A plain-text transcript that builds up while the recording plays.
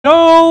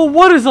Yo,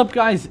 what is up,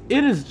 guys?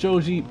 It is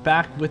JoJe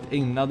back with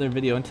another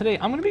video, and today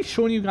I'm going to be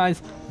showing you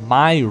guys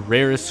my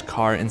rarest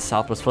car in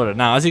Southwest Florida.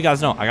 Now, as you guys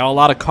know, I got a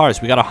lot of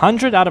cars. We got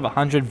 100 out of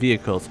 100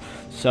 vehicles,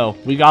 so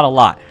we got a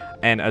lot.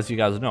 And as you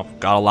guys know,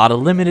 got a lot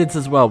of limiteds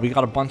as well. We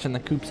got a bunch in the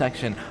coupe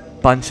section,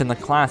 bunch in the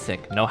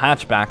classic. No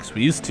hatchbacks.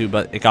 We used to,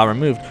 but it got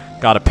removed.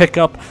 Got a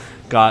pickup,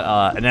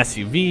 got an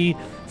SUV,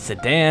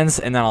 sedans,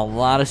 and then a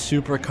lot of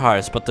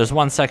supercars. But there's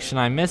one section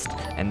I missed,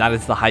 and that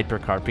is the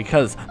hypercar,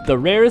 because the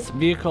rarest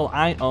vehicle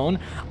I own,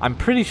 I'm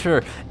pretty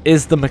sure,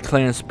 is the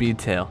McLaren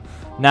Speedtail.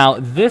 Now,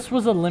 this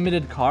was a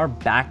limited car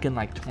back in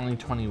like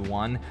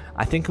 2021.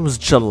 I think it was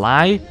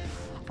July.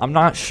 I'm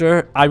not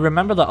sure. I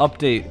remember the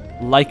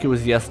update like it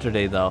was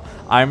yesterday, though.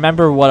 I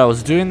remember what I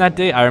was doing that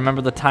day. I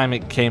remember the time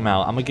it came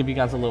out. I'm gonna give you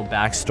guys a little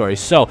backstory.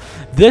 So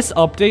this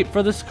update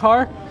for this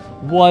car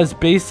was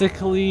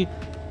basically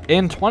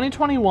in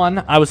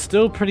 2021. I was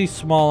still pretty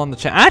small on the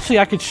channel. Actually,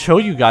 I could show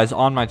you guys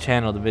on my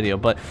channel the video,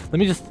 but let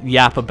me just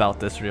yap about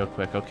this real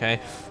quick, okay?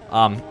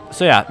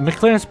 So yeah,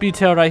 McLaren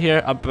Speedtail right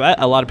here. I bet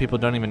a lot of people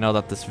don't even know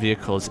that this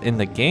vehicle is in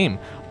the game,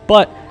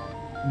 but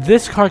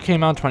this car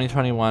came out in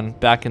 2021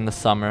 back in the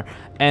summer,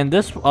 and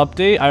this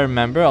update, I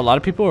remember a lot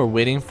of people were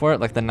waiting for it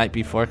like the night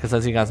before, because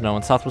as you guys know,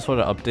 when Southwest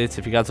Florida updates,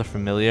 if you guys are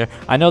familiar,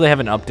 I know they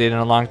haven't updated in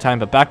a long time,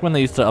 but back when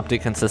they used to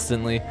update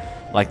consistently,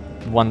 like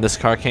when this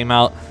car came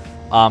out,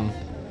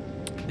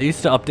 they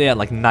used to update at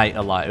like night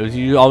a lot. It was,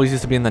 you always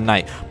used to be in the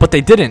night, but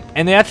they didn't,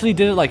 and they actually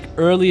did it like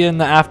early in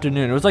the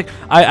afternoon. It was like,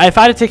 if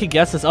I had to take a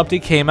guess, this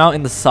update came out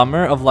in the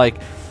summer of like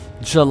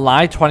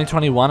July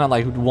 2021 at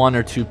like 1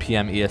 or 2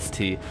 p.m.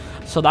 EST.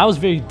 So that was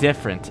very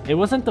different. It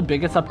wasn't the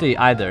biggest update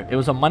either. It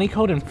was a money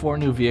code and 4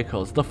 new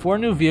vehicles. The 4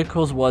 new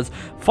vehicles was,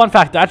 fun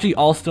fact, they're actually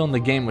all still in the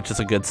game, which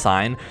is a good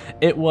sign.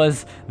 It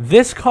was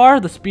this car,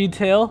 the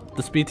Speedtail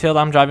that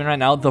I'm driving right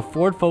now, the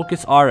Ford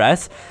Focus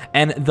RS,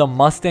 and the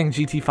Mustang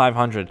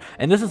GT500.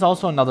 And this is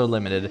also another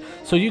limited.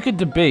 So you could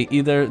debate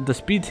either the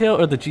Speedtail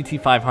or the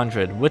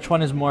GT500. Which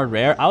one is more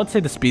rare? I would say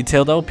the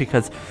Speedtail though,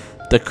 because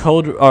the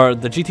code, or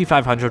the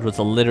GT500 was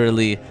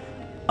literally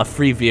a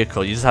free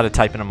vehicle. You just had to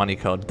type in a money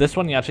code. This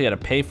one you actually had to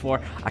pay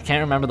for. I can't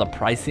remember the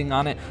pricing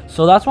on it,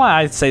 so that's why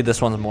I'd say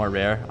this one's more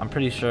rare. I'm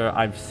pretty sure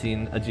I've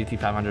seen a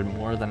GT500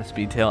 more than a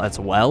Speedtail as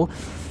well.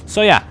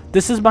 So yeah,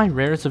 this is my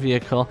rarest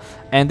vehicle,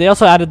 and they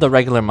also added the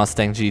regular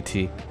Mustang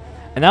GT.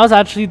 And that was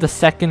actually the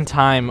second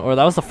time, or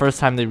that was the first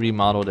time they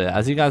remodeled it.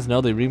 As you guys know,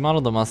 they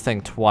remodeled the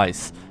Mustang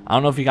twice. I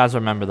don't know if you guys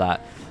remember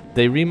that.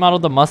 They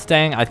remodeled the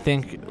Mustang, I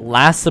think,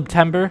 last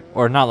September,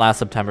 or not last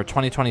September,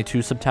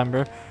 2022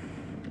 September.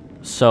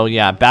 So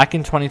yeah, back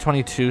in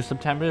 2022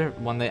 September,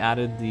 when they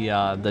added the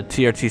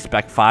TRT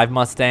Spec 5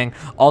 Mustang,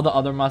 all the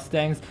other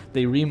Mustangs,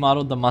 they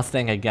remodeled the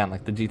Mustang again,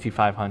 like the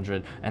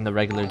GT500 and the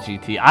regular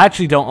GT. I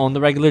actually don't own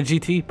the regular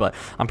GT, but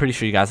I'm pretty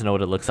sure you guys know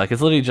what it looks like.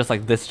 It's literally just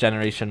like this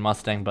generation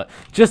Mustang, but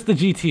just the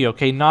GT,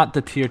 okay, not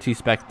the TRT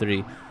Spec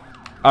 3.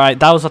 Alright,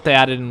 that was what they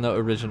added in the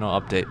original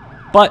update.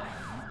 But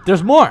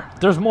there's more.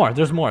 There's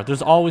always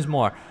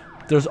more.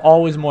 There's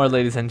always more,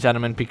 ladies and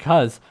gentlemen,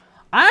 because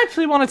I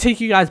actually want to take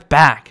you guys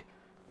back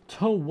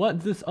to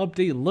what this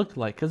update looked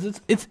like, because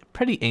it's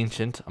pretty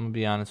ancient. I'm gonna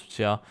be honest with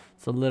y'all.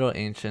 It's a little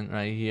ancient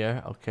right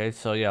here. Okay,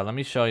 so yeah, let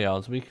me show y'all.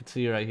 As we can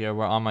see right here,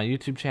 we're on my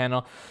YouTube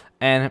channel,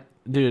 and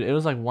dude, it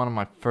was like one of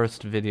my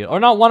first videos, or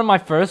not one of my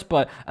first,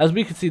 but as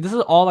we can see, this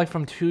is all like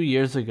from 2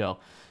 years ago.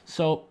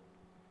 So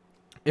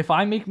if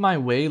I make my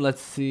way,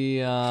 let's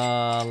see,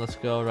 let's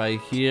go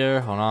right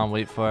here. Hold on,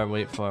 wait for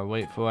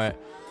it.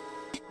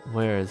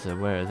 Where is it?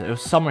 It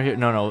was somewhere here.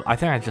 No, I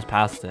think I just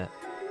passed it.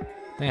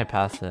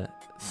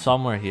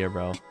 Somewhere here,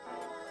 bro.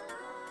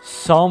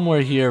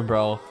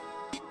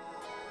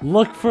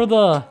 Look for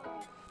the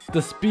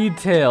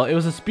Speedtail. It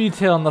was a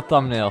Speedtail in the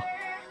thumbnail.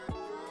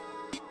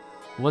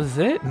 Was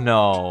it?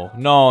 No,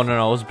 it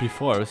was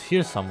before. It was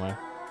here somewhere.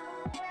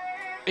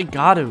 It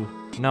got to.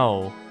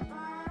 No.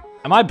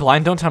 Am I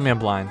blind? Don't tell me I'm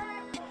blind.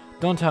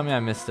 Don't tell me I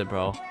missed it,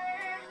 bro.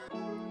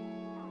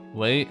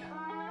 Wait.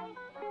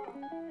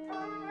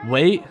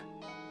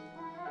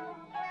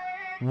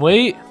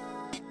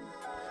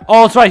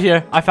 Oh, it's right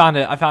here. I found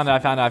it.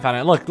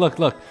 Look.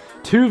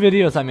 2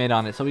 videos I made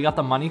on it. So we got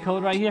the money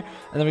code right here,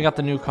 and then we got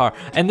the new car.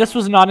 And this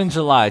was not in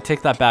July.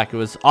 Take that back. It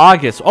was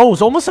August. Oh, it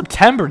was almost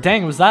September.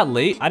 Dang, was that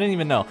late? I didn't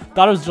even know.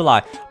 Thought it was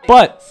July.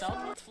 But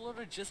Southwest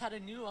Florida just had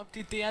a new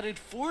update. They added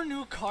 4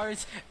 new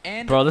cars,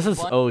 and bro, this is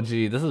OG.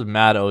 This is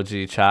mad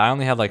OG, chat. I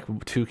only had like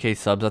 2K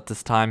subs at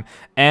this time,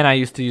 and I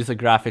used to use a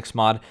graphics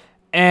mod.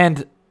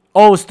 And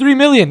oh, it's 3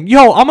 million.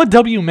 Yo, I'm a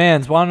W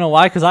mans. Wanna know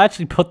why? Because I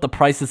actually put the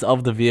prices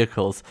of the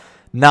vehicles.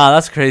 Nah,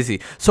 that's crazy.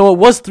 So it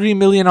was 3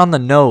 million on the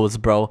nose,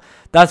 bro.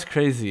 That's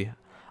crazy.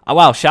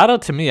 Wow, shout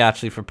out to me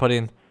actually for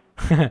putting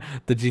the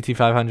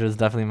GT500 is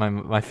definitely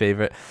my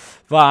favorite.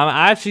 But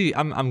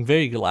I'm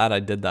very glad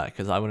I did that,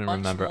 because I wouldn't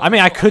remember. I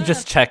mean, I could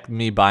just check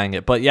me buying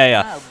it, but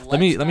yeah.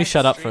 Let me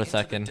shut up for a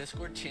second,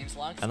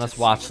 and let's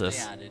watch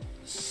this.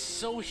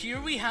 So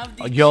here we have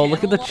the yo,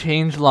 look at the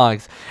change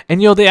logs.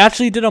 And yo, they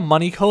actually did a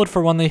money code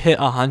for when they hit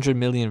 100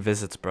 million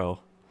visits, bro.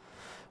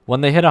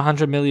 When they hit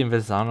 100 million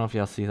visits, I don't know if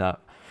y'all see that.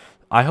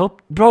 I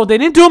hope, bro, they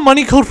didn't do a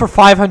money code for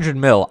 500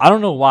 mil. I don't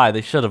know why.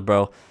 They should have,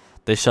 bro.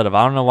 They should have.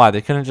 I don't know why.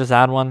 They couldn't just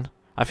add one.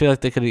 I feel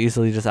like they could have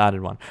easily just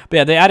added one. But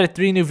yeah, they added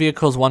 3 new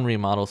vehicles, 1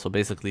 remodel, so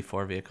basically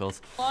 4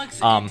 vehicles.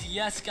 And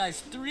yes,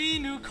 guys, 3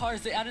 new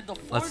cars. They added the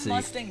Ford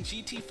Mustang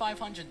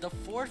GT500, the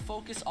Ford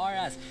Focus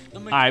RS.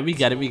 All right, we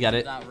get it. We get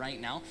it. That right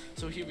now.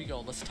 So here we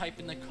go. Let's type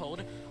in the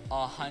code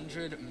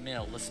 100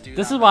 mil. Let's do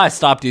this that. Is why I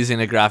stopped using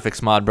the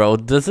graphics mod, bro.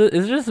 Is it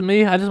just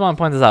me? I just want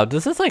to point this out.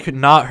 Does this like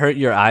not hurt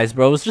your eyes,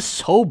 bro? It was just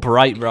so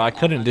bright, bro. I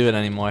couldn't do it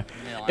anymore.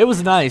 It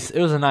was nice.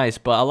 It was nice,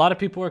 but a lot of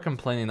people were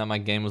complaining that my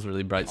game was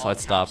really bright, so I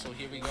stopped. So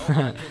here we go.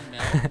 100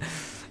 mil.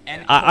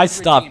 And I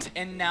stopped.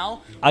 And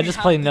now I just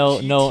play no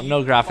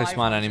graphics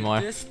mod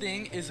anymore. This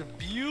thing is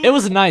beautiful. It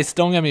was nice,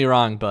 don't get me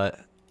wrong, but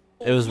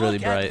it was really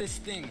bright. At this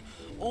thing.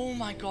 Oh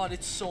my god,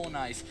 it's so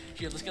nice.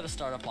 Here, let's get a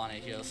startup on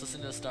it. Here, let's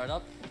listen to the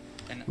startup.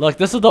 And look,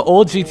 this is the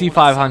old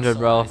GT500,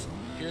 bro. Nice.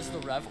 Here's the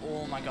rev.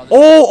 Oh my god.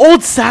 Oh,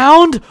 old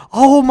sound?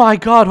 Oh my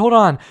god, hold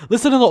on.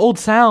 Listen to the old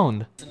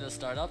sound. Listen to the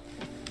startup.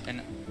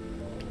 And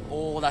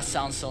oh, that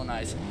sounds so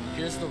nice.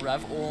 Here's the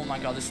rev. Oh my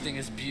god, this thing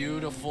is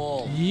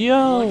beautiful.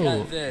 Yo.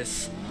 Look at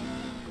this.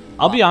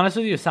 I'll be honest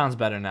with you, it sounds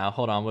better now.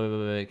 Hold on,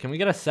 wait. Can we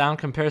get a sound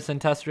comparison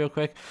test real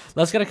quick?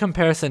 Let's get a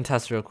comparison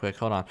test real quick.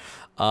 Hold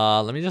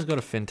on. Let me just go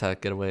to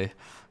FinTech, get away.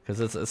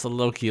 Because it's a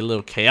low-key, a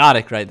little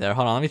chaotic right there.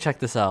 Hold on, let me check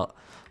this out.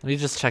 Let me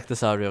just check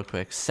this out real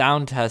quick.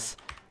 Sound test.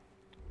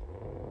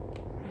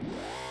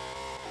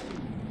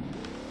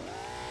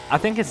 I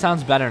think it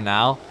sounds better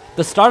now.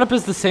 The startup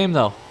is the same,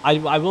 though.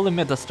 I will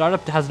admit, the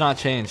startup has not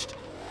changed.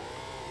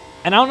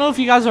 And I don't know if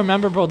you guys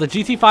remember, bro, the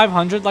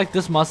GT500, like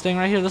this Mustang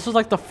right here, this was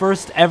like the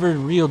first ever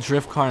real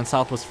drift car in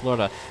Southwest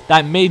Florida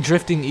that made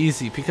drifting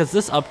easy, because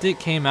this update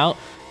came out,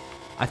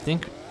 I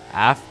think,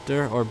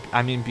 after, or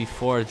I mean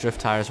before drift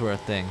tires were a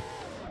thing.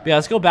 But yeah,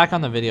 let's go back on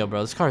the video,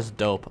 bro. This car is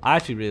dope. I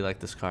actually really like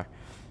this car.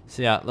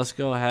 So yeah, let's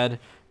go ahead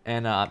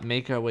and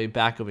make our way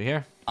back over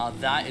here.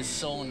 That is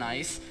so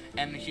nice.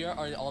 And here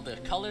are all the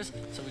colors.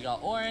 So we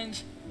got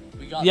orange.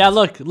 We got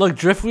look,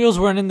 drift wheels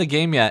weren't in the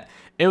game yet.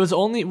 It was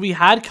only, we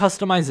had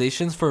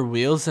customizations for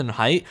wheels and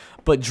height,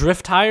 but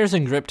drift tires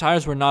and grip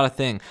tires were not a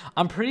thing.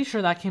 I'm pretty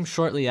sure that came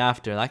shortly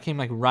after. That came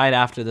like right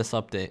after this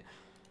update.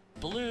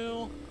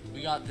 Blue.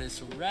 We got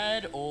this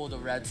red. Oh, the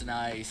red's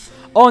nice.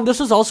 Oh, and this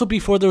was also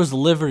before there was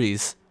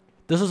liveries.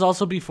 This was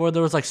also before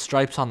there was like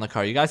stripes on the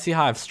car. You guys see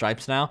how I have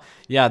stripes now?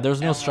 Yeah,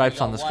 there's no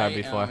stripes on this car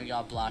before. And we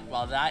got black.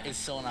 Wow, that is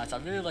so nice. I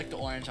really like the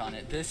orange on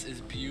it. This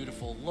is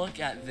beautiful. Look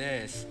at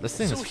this. This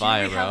thing is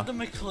fire, bro. So here we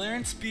have the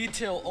McLaren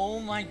Speedtail. Oh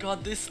my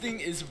god, this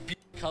thing is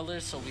color.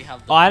 So we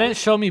have the I didn't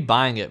show me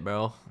buying it,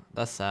 bro.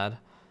 That's sad.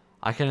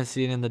 I couldn't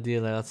see it in the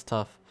dealer. That's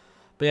tough.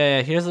 But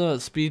yeah, here's a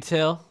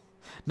Speedtail.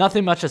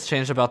 Nothing much has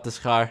changed about this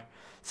car.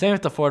 Same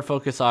with the Ford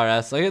Focus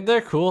RS. Like, they're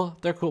cool.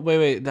 They're cool.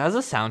 Wait. Has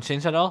the sound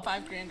changed at all?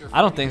 5 grand or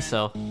I don't think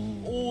so.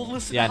 Oh,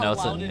 listen. Yeah, no,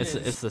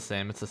 it's the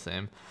same. It's the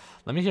same.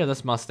 Let me hear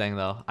this Mustang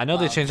though. I know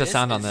they changed the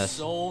sound on this.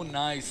 So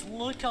nice.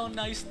 Look how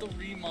nice the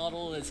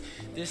remodel is.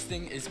 This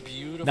thing is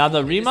beautiful. Now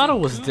the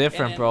remodel was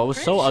different, bro. It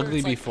was so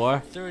ugly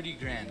before. 30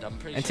 grand. I'm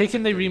pretty and sure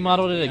taking they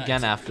remodeled it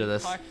again after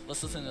this.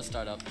 Let's listen to the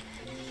startup.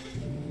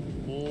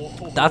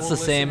 That's the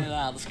same.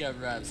 Let's get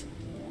revs.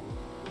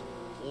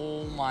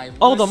 Oh my.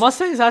 Oh, the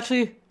Mustang is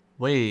actually.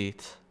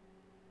 Wait,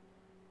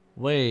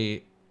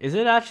 is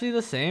it actually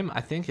the same?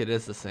 I think it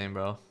is the same,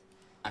 bro.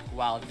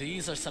 Wow,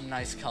 these are some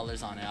nice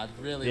colors on it. I'd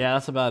really. Yeah,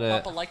 that's about it.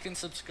 Drop a like and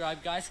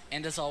subscribe, guys.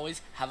 And as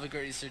always, have a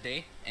great Easter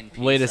day and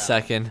peace Wait a out.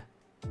 second.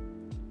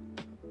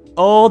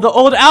 Oh, the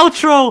old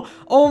outro.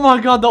 Oh my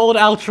god, the old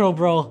outro,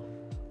 bro.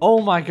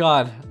 Oh my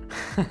god.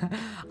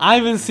 I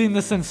haven't seen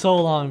this in so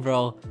long,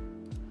 bro.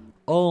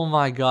 Oh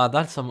my god,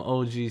 that's some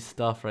OG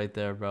stuff right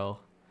there, bro.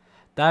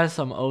 That is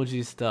some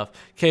OG stuff.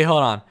 Okay,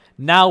 hold on.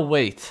 Now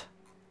wait.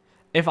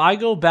 If I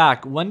go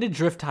back, when did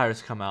drift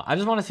tires come out? I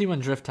just want to see when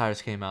drift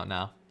tires came out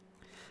now.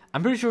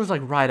 I'm pretty sure it was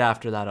like right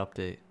after that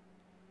update.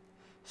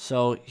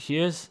 So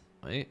here's,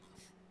 wait.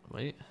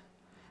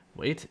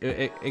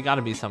 It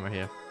gotta be somewhere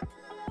here.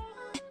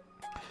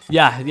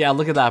 Yeah,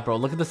 look at that, bro.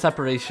 Look at the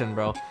separation,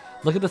 bro.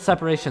 Look at the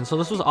separation. So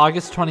this was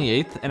August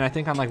 28th, and I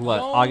think I'm like,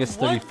 what, August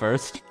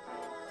 31st?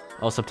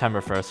 Oh,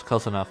 September 1st.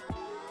 Close enough.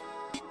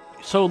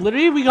 So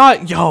literally we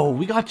got 2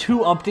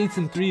 updates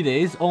in 3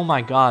 days. Oh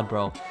my god,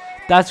 bro.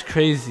 That's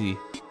crazy.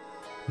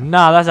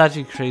 Nah, that's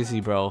actually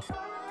crazy, bro.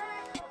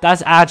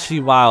 That's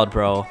actually wild,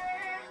 bro.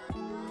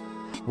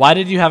 Why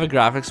did you have a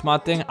graphics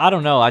mod thing? I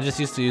don't know. I just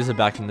used to use it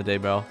back in the day,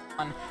 bro.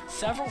 On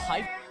several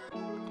hype.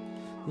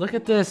 Look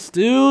at this,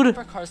 dude.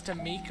 Cars to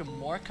make a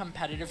more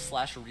competitive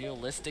 /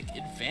 realistic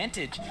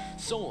advantage.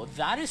 So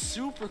that is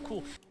super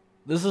cool.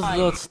 This is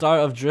the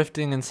start of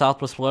drifting in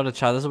Southwest Florida,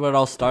 Chad. This is where it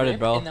all started,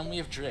 bro. And then we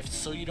have drift,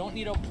 so you don't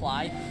need to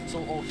apply. So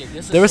okay,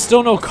 this is. There was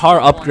still no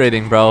car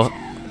upgrading, bro.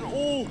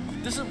 Oh,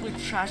 this is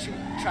with traction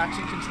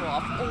control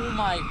off. Oh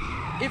my,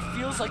 it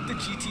feels like the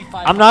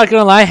GT5. I'm not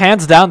gonna lie,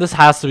 hands down, this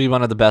has to be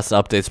one of the best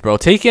updates, bro.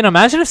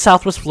 Imagine if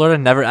Southwest Florida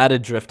never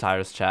added drift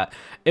tires, chat.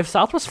 If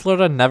Southwest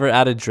Florida never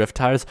added drift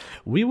tires,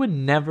 we would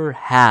never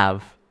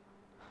have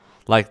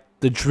like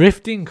the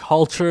drifting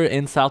culture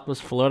in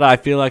Southwest Florida, I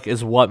feel like,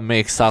 is what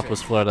makes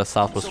Southwest Florida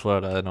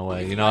Florida in a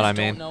way. You know what I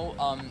mean? If you guys don't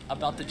know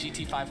about the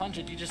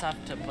GT500, you just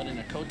have to put in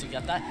a code to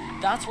get that.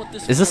 That's what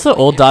this is. This the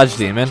old Dodge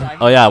Demon?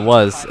 Oh yeah, it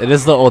was. It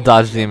is the old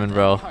Dodge Demon,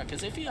 bro.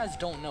 Because if you guys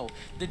don't know,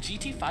 the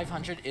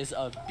GT500 is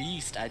a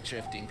beast at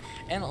drifting.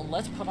 And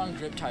let's put on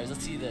grip tires.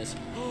 Let's see this.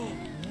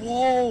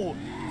 Whoa!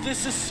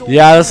 This is so.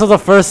 Yeah, this was the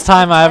first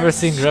time I ever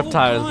seen grip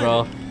tires,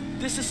 bro.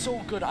 This is so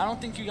good. I don't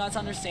think you guys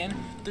understand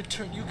the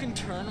turn. You can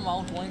turn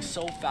while going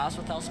so fast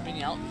without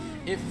spinning out.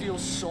 It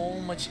feels so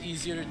much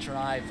easier to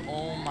drive.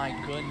 Oh my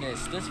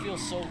goodness, this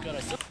feels so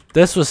good.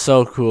 This was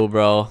so cool,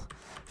 bro.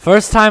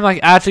 First time, like,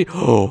 actually.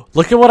 Oh,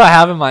 look at what I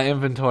have in my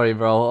inventory,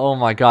 bro. Oh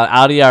my god,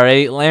 Audi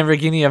R8,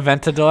 Lamborghini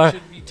Aventador.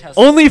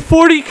 Only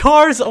 40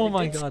 cars. Oh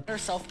my god. Get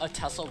yourself a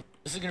Tesla.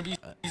 This is gonna be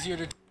easier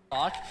to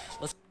talk.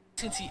 Let's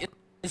see it.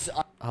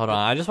 Hold on,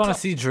 I just want to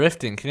see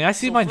drifting. Can I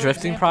see my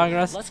drifting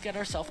progress? Let's get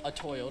ourselves a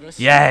Toyota.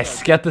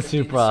 Yes, get the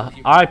Supra.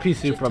 RIP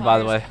Supra, by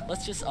the way.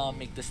 Let's just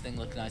make this thing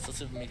look nice. Let's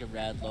just make it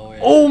red lower.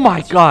 Oh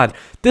my god,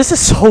 this is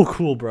so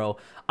cool, bro.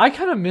 I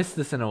kind of miss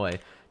this in a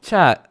way.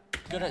 Chat.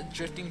 Good at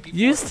drifting.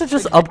 You used to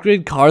just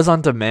upgrade cars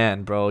on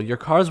demand, bro. Your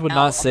cars would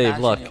not save.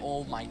 Look.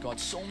 Oh my god,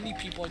 so many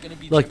people are gonna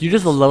be. Look, you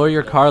just lower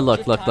your car.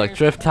 Look,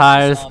 drift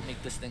tires.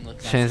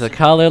 Change the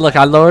color. Look,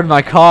 I lowered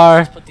my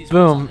car.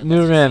 Boom,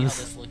 new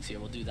rims.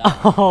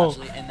 Oh,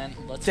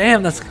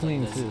 damn, that's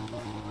clean too.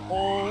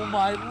 Oh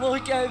my,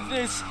 look at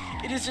this.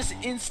 It is just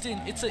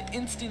instant. It's an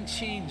instant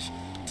change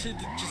to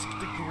just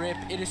the grip.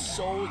 It is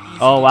so easy.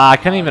 Oh wow, I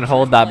couldn't even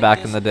hold that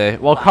back in the day.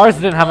 Well, cars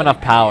didn't have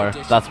enough power.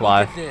 That's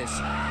why.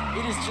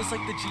 It is just like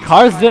the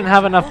cars didn't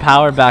have enough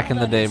power back in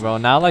the day, bro.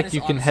 Now, like,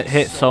 you can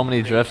hit so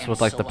many drifts with,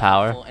 like, the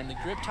power. And the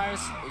grip tires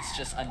is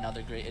just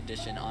another great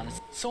addition,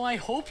 honestly. So I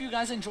hope you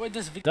guys enjoyed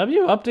this video.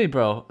 W update,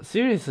 bro.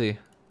 Seriously.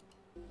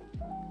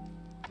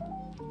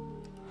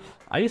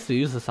 I used to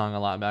use the song a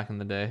lot back in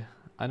the day.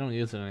 I don't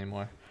use it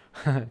anymore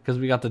because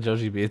we got the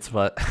JoJe beats.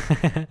 But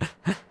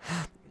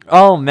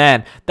oh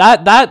man,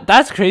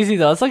 that's crazy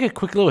though. It's like a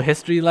quick little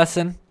history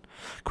lesson.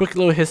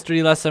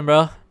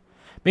 Bro.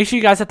 Make sure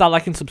you guys hit that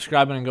like and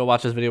subscribe and go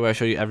watch this video where I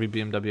show you every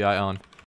BMW I own.